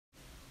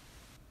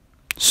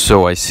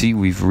So I see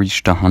we've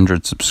reached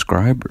 100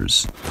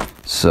 subscribers.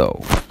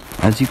 So,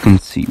 as you can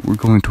see, we're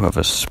going to have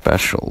a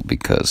special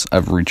because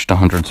I've reached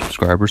 100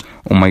 subscribers.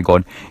 Oh my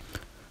god.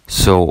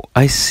 So,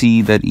 I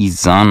see that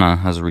Ezana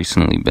has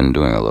recently been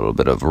doing a little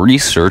bit of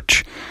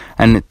research,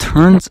 and it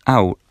turns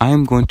out I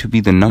am going to be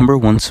the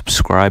 #1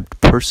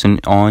 subscribed person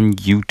on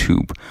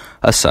YouTube,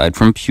 aside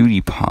from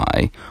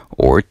PewDiePie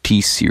or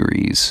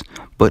T-Series.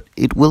 But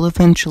it will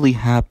eventually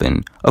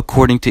happen,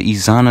 according to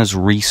Ezana's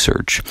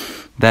research,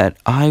 that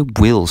I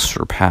will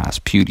surpass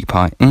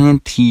PewDiePie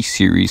and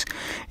T-Series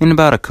in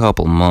about a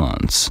couple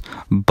months.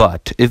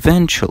 But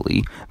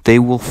eventually, they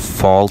will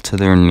fall to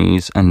their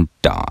knees and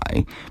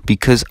die,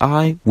 because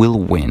I will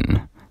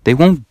win. They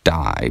won't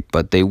die,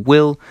 but they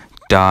will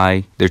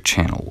die. Their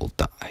channel will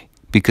die,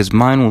 because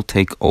mine will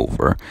take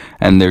over,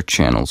 and their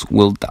channels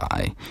will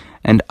die,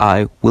 and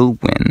I will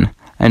win,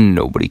 and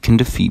nobody can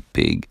defeat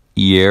Big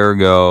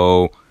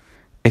Yergo,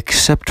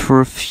 except for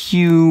a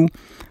few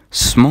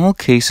small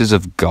cases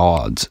of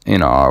gods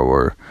in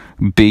our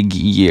Big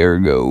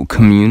Yergo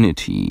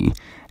community,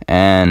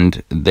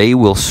 and they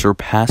will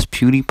surpass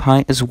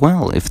PewDiePie as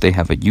well if they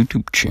have a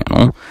YouTube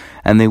channel,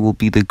 and they will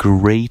be the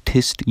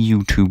greatest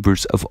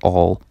YouTubers of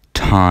all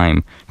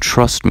time.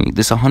 Trust me,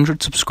 this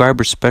 100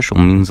 subscriber special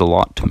means a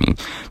lot to me,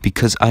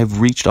 because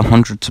I've reached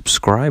 100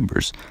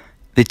 subscribers.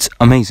 It's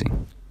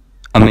amazing.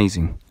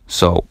 Amazing.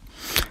 So,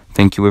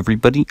 thank you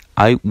everybody.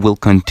 I will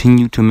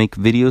continue to make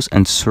videos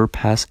and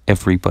surpass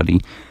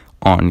everybody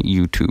on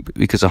YouTube,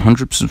 because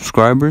 100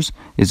 subscribers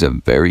is a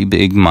very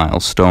big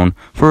milestone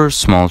for a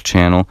small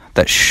channel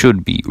that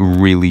should be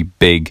really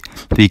big,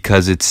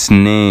 because it's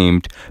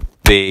named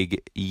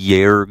Big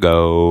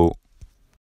Yergo.